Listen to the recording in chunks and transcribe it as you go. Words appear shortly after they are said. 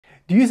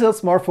Do you sell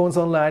smartphones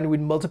online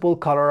with multiple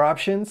color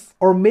options?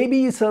 Or maybe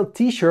you sell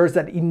t-shirts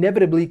that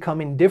inevitably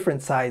come in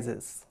different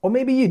sizes? Or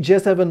maybe you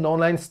just have an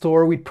online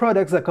store with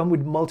products that come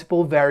with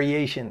multiple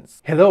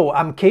variations. Hello,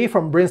 I'm Kay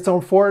from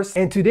Brainstorm Force,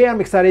 and today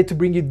I'm excited to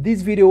bring you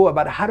this video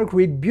about how to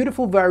create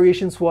beautiful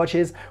variation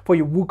swatches for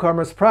your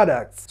WooCommerce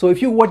products. So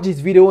if you watch this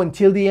video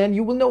until the end,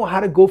 you will know how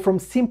to go from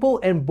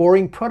simple and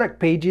boring product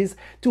pages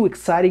to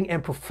exciting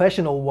and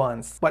professional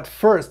ones. But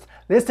first,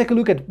 let's take a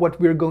look at what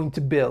we're going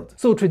to build.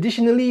 So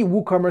traditionally,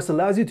 WooCommerce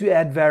allows you to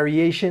add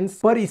variations,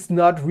 but it's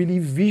not really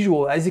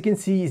visual. As you can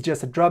see, it's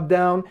just a drop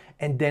down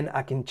and then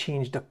I can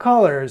change the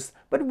colors,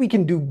 but we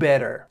can do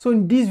better. So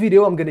in this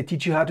video, I'm going to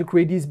teach you how to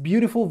create these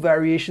beautiful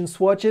variation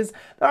swatches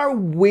that are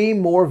way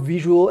more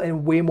visual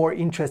and way more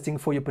interesting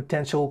for your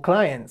potential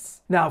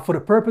clients. Now, for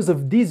the purpose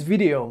of this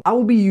video, I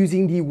will be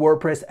using the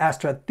WordPress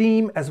Astra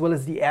theme as well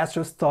as the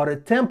Astra starter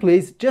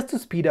templates just to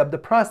speed up the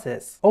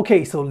process.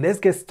 Okay, so let's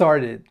get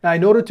started. Now,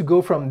 in order to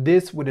go from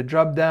this with a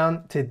drop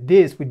down to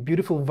this with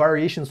beautiful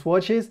variation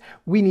swatches,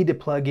 we need a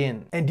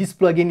plugin. And this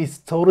plugin is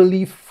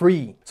totally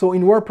free. So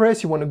in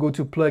WordPress, you want to go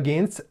to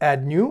plugins,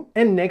 add new,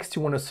 and next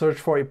you want to search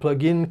for a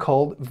plugin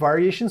called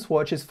Variation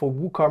Swatches for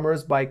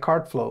WooCommerce by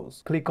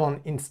Cartflows. Click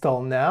on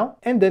Install Now,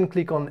 and then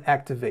click on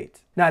Activate.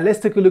 Now let's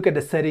take a look at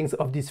the settings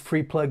of this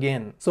free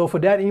plugin. So for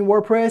that in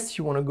WordPress,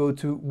 you want to go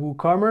to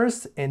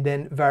WooCommerce and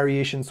then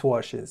Variation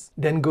Swatches.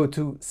 Then go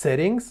to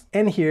Settings,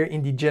 and here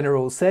in the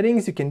General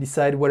Settings, you can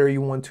decide whether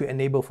you want to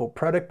enable for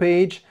product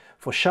page,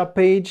 for shop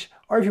page,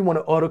 or if you want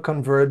to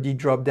auto-convert the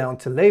drop-down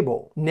to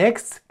label.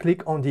 Next,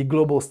 click on the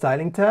Global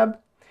Styling tab.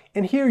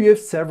 And here you have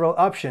several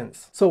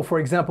options. So for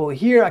example,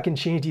 here I can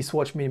change the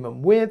swatch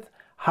minimum width,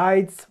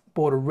 heights,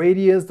 border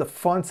radius, the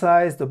font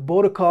size, the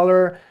border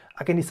color.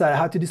 I can decide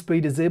how to display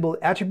disabled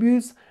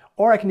attributes,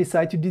 or I can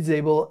decide to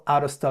disable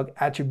out of stock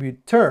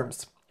attribute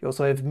terms. You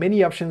also have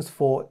many options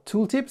for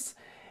tooltips.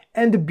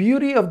 And the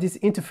beauty of this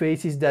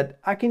interface is that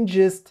I can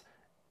just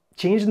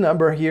change the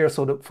number here.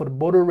 So for the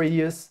border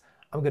radius,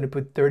 I'm going to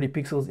put 30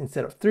 pixels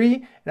instead of 3.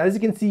 And as you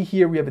can see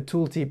here, we have a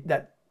tooltip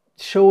that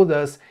showed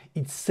us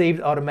it's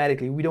saved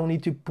automatically. We don't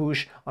need to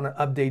push on an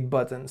update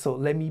button. So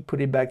let me put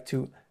it back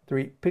to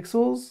 3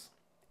 pixels.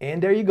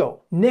 And there you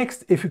go.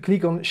 Next, if you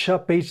click on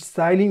shop page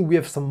styling, we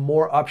have some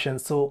more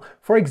options. So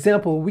for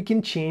example, we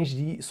can change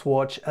the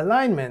swatch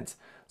alignment.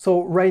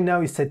 So right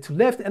now it's set to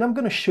left, and I'm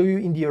going to show you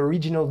in the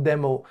original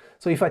demo.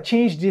 So if I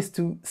change this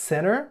to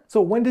center,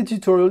 so when the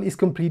tutorial is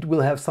complete,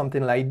 we'll have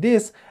something like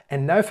this.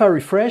 And now if I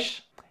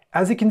refresh,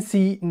 as you can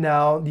see,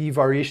 now the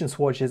variation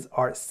swatches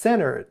are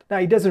centered. Now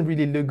it doesn't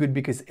really look good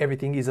because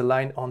everything is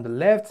aligned on the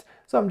left.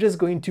 So I'm just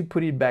going to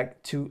put it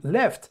back to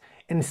left.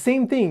 And the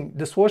same thing,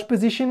 the swatch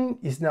position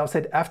is now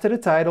set after the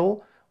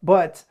title,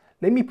 but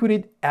let me put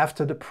it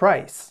after the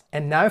price.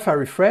 And now if I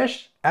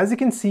refresh, as you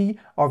can see,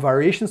 our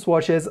variation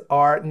swatches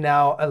are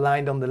now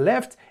aligned on the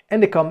left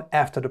and they come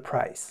after the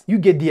price. You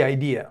get the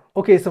idea.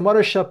 Okay, some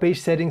other shop page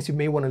settings you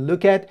may want to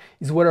look at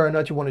is whether or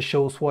not you want to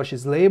show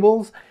swatches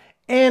labels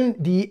and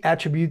the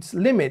attributes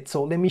limit.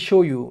 So let me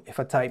show you. If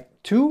I type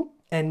 2,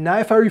 and now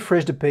if I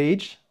refresh the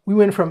page, we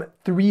went from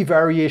 3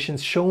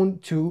 variations shown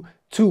to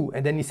 2,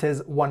 and then it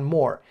says 1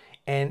 more.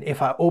 And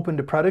if I open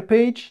the product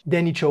page,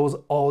 then it shows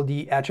all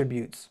the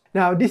attributes.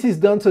 Now this is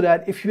done so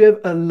that if you have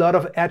a lot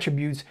of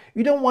attributes,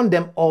 you don't want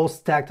them all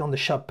stacked on the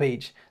shop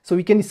page. So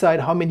you can decide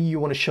how many you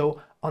want to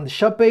show on the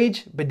shop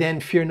page, but then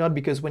fear not,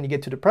 because when you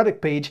get to the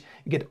product page,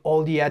 you get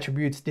all the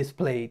attributes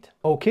displayed.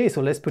 Okay, so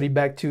let's put it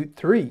back to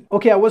 3.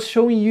 Okay, I was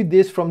showing you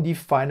this from the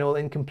final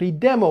and complete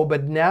demo,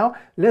 but now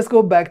let's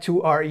go back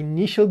to our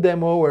initial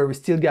demo where we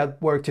still got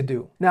work to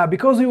do. Now,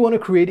 because we want to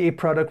create a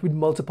product with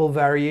multiple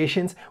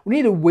variations, we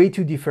need a way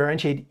to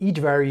differentiate each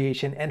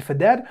variation. And for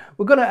that,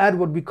 we're going to add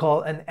what we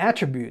call an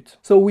attribute.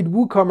 So with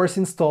WooCommerce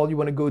installed, you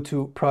want to go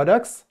to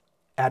Products,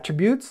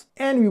 Attributes,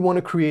 and we want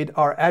to create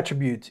our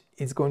attribute.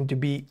 It's going to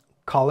be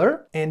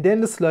color, and then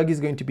the slug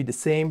is going to be the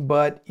same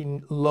but in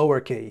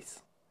lowercase.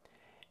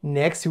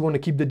 Next, you want to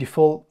keep the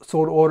default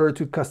sort order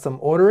to custom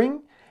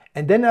ordering,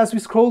 and then as we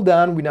scroll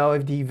down, we now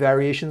have the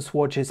variation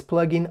swatches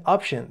plugin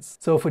options.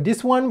 So for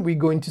this one, we're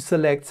going to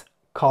select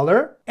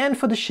color, and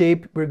for the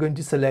shape, we're going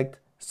to select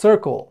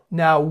circle.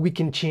 Now we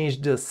can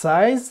change the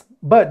size,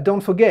 but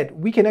don't forget,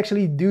 we can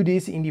actually do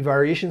this in the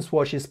variation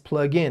swatches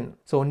plugin.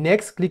 So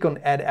next, click on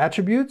add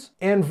attributes,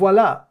 and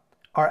voila,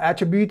 our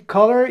attribute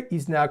color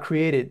is now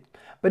created.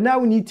 But now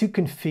we need to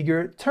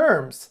configure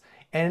terms.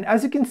 And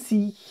as you can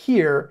see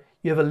here,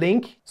 you have a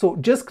link. So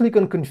just click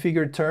on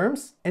configure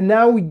terms. And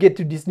now we get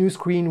to this new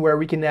screen where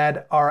we can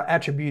add our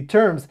attribute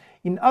terms.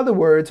 In other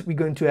words, we're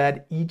going to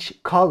add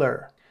each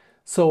color.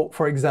 So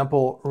for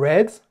example,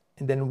 red,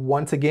 and then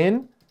once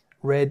again,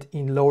 red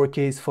in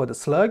lowercase for the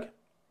slug.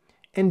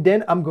 And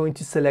then I'm going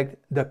to select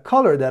the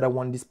color that I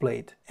want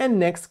displayed. And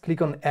next,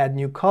 click on add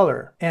new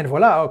color. And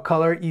voila, our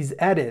color is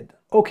added.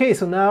 Okay,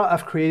 so now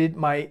I've created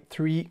my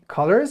 3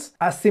 colors.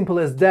 As simple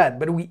as that,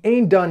 but we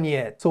ain't done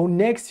yet. So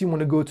next you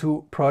want to go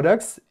to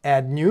Products,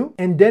 Add New,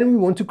 and then we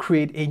want to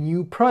create a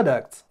new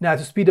product. Now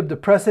to speed up the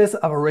process,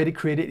 I've already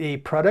created a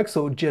product,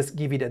 so just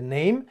give it a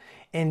name.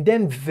 And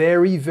then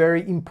very,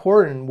 very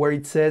important, where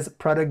it says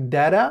product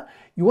data,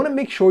 you want to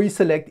make sure you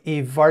select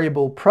a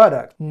variable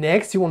product.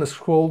 Next, you want to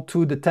scroll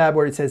to the tab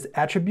where it says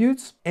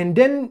attributes. And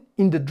then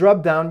in the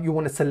drop down, you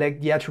want to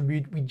select the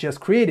attribute we just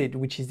created,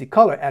 which is the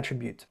color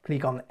attribute.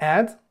 Click on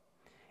add.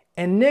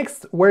 And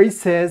next, where it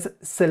says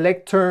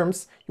select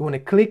terms, you want to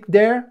click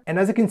there. And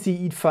as you can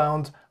see, it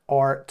found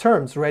our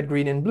terms, red,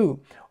 green, and blue.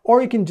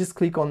 Or you can just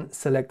click on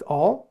select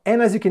all.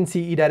 And as you can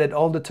see, it added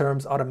all the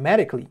terms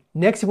automatically.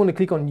 Next, you want to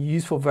click on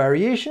use for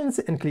variations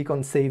and click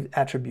on save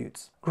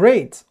attributes.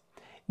 Great.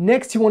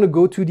 Next, you want to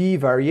go to the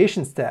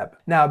variations tab.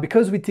 Now,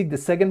 because we ticked the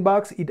second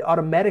box, it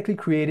automatically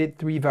created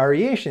 3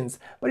 variations,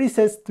 but it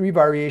says 3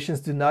 variations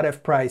do not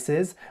have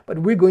prices, but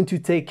we're going to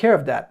take care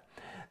of that.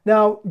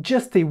 Now,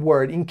 just a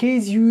word, in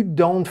case you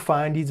don't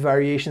find these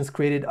variations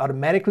created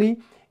automatically,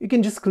 you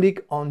can just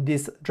click on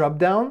this drop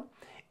down,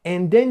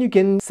 and then you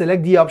can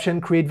select the option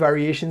create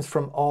variations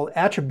from all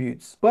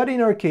attributes. But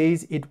in our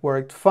case, it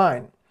worked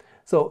fine.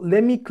 So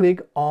let me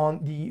click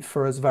on the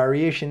first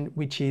variation,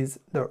 which is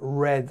the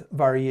red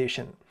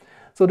variation.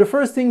 So the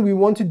first thing we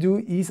want to do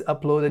is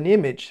upload an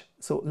image.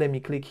 So let me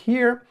click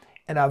here,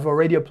 and I've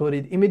already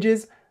uploaded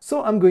images.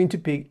 So I'm going to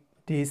pick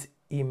this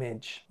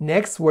image.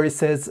 Next, where it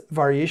says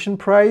variation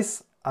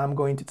price, I'm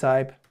going to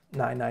type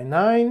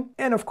 $9.99.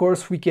 And of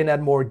course, we can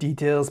add more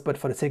details, but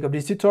for the sake of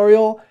this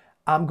tutorial,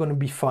 I'm going to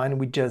be fine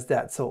with just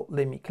that. So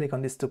let me click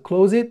on this to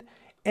close it,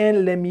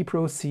 and let me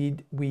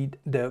proceed with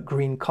the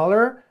green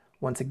color.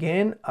 Once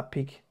again, I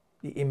pick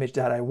the image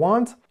that I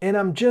want, and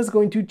I'm just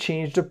going to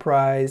change the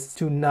price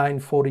to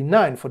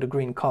 $9.49 for the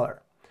green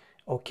color.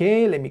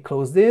 Okay, let me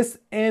close this,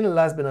 and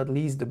last but not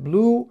least, the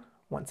blue.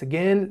 Once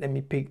again, let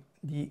me pick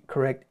the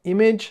correct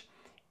image,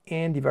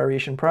 and the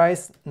variation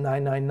price,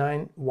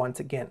 $9.99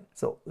 once again.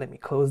 So let me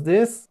close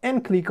this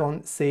and click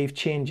on Save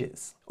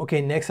Changes.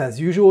 Okay, next, as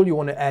usual, you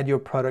want to add your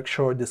product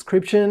short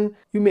description.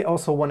 You may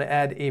also want to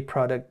add a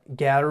product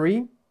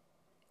gallery.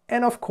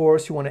 And of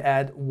course, you want to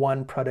add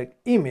one product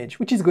image,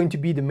 which is going to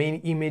be the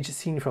main image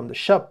seen from the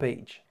shop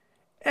page.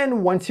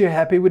 And once you're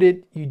happy with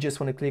it, you just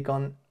want to click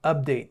on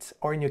Update,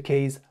 or in your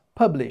case,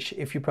 Publish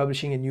if you're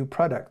publishing a new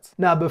product.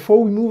 Now,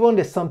 before we move on,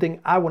 there's something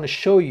I want to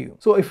show you.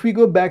 So if we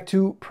go back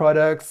to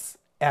Products,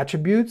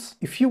 Attributes,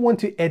 if you want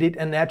to edit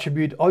an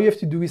attribute, all you have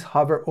to do is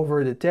hover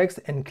over the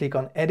text and click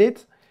on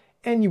Edit,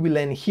 and you will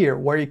land here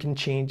where you can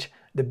change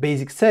the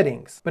basic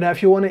settings. But now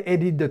if you want to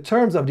edit the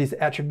terms of this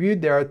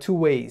attribute, there are 2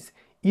 ways.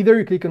 Either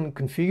you click on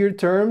Configure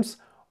Terms,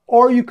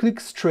 or you click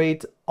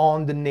straight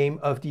on the name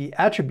of the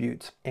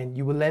attribute, and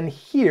you will land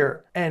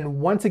here.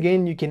 And once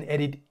again, you can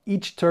edit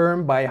each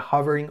term by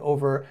hovering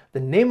over the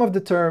name of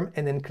the term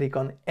and then click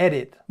on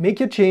Edit.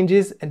 Make your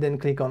changes and then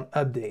click on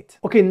Update.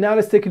 Okay, now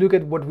let's take a look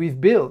at what we've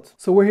built.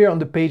 So we're here on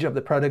the page of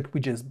the product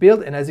we just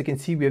built, and as you can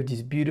see, we have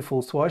these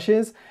beautiful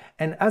swatches.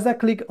 And as I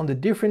click on the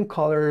different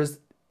colors,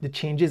 the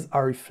changes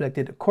are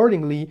reflected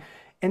accordingly.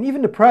 And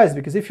even the price,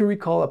 because if you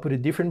recall, I put a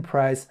different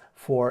price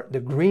for the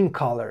green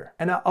color.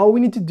 And now all we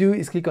need to do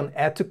is click on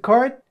Add to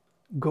Cart,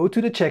 go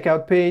to the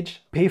checkout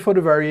page, pay for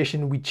the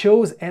variation we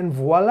chose, and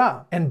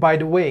voila. And by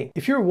the way,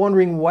 if you're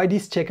wondering why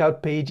this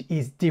checkout page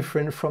is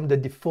different from the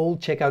default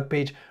checkout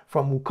page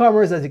from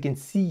WooCommerce, as you can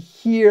see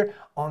here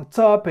on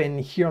top and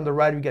here on the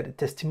right, we got the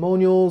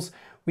testimonials,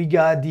 we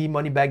got the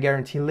money back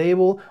guarantee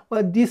label.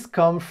 Well, this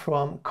comes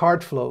from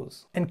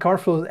CartFlows. And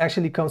CartFlows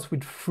actually comes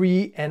with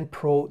free and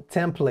pro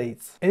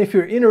templates. And if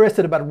you're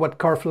interested about what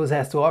CartFlows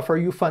has to offer,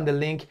 you find the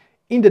link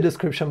in the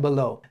description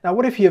below. Now,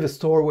 what if you have a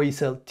store where you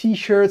sell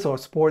t-shirts or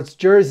sports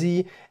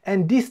jersey,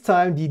 and this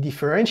time the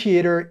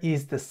differentiator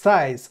is the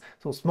size.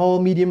 So small,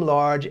 medium,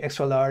 large,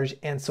 extra large,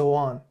 and so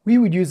on. We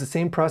would use the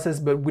same process,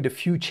 but with a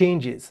few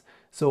changes.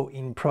 So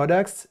in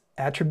products,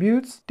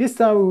 attributes, this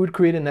time we would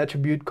create an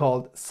attribute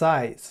called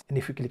size. And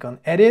if we click on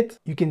edit,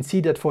 you can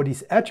see that for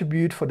this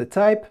attribute, for the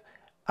type,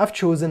 I've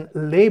chosen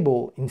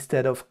label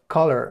instead of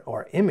color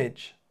or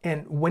image.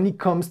 And when it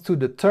comes to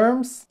the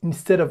terms,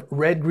 instead of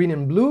red, green,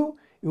 and blue,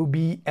 it will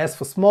be S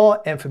for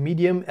small, M for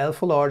medium, L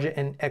for large,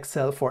 and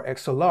XL for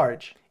extra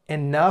large.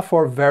 And now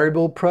for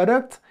variable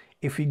product,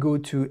 if we go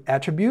to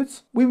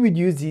attributes, we would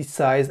use the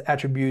size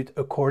attribute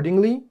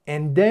accordingly.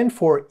 And then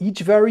for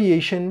each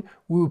variation,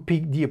 we will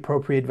pick the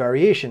appropriate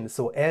variation.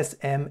 So S,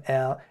 M,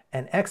 L,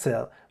 and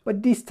XL.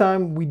 But this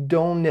time we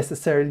don't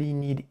necessarily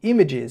need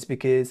images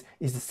because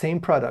it's the same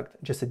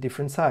product, just a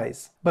different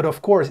size. But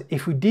of course,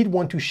 if we did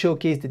want to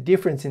showcase the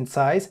difference in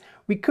size,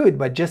 we could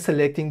by just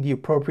selecting the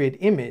appropriate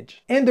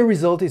image. And the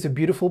result is a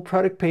beautiful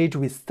product page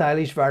with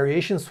stylish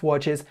variation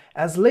swatches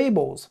as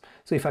labels.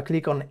 So if I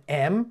click on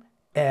M,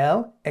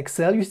 L,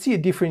 XL, you see a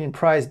difference in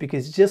price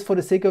because just for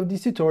the sake of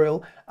this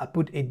tutorial, I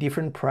put a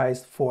different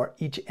price for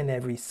each and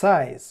every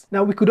size.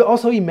 Now we could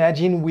also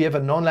imagine we have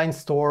an online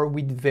store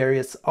with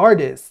various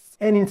artists.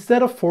 And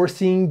instead of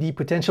forcing the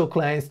potential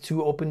clients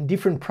to open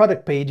different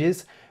product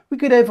pages, we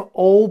could have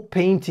all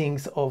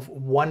paintings of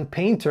one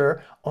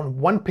painter on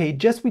one page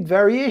just with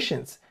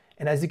variations.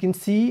 And as you can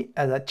see,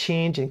 as I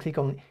change and click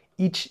on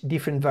each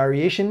different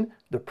variation,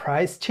 the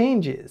price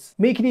changes,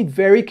 making it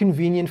very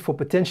convenient for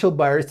potential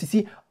buyers to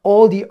see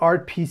all the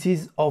art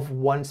pieces of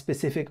one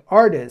specific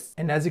artist.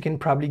 And as you can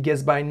probably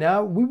guess by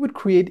now, we would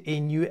create a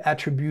new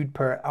attribute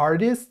per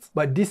artist,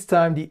 but this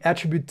time the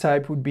attribute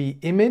type would be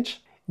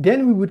image.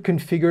 Then we would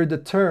configure the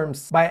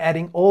terms by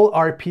adding all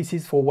art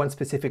pieces for one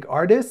specific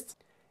artist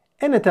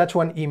and attach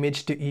one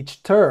image to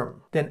each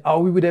term. Then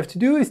all we would have to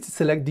do is to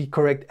select the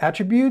correct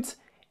attributes,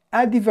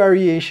 add the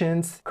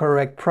variations,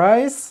 correct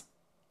price,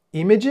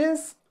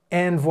 images,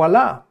 and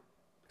voila.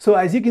 So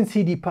as you can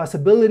see, the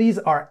possibilities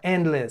are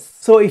endless.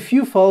 So if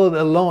you followed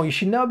along, you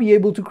should now be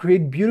able to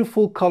create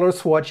beautiful color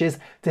swatches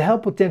to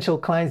help potential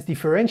clients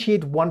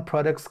differentiate one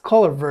product's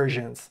color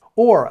versions,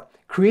 or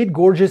create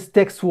gorgeous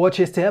text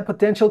swatches to help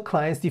potential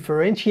clients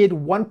differentiate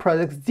one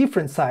product's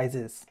different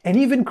sizes, and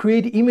even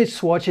create image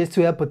swatches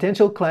to help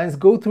potential clients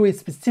go through a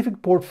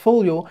specific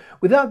portfolio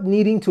without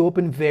needing to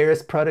open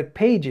various product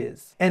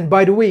pages. And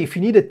by the way, if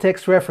you need a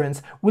text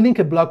reference, we'll link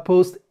a blog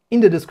post in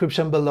the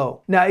description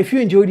below. Now, if you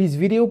enjoyed this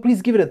video,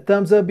 please give it a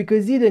thumbs up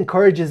because it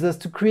encourages us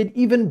to create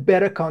even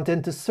better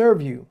content to serve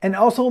you. And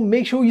also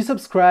make sure you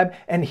subscribe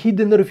and hit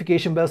the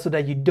notification bell so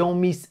that you don't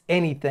miss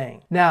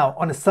anything. Now,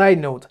 on a side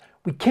note,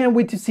 we can't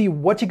wait to see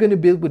what you're going to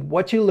build with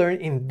what you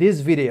learned in this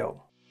video.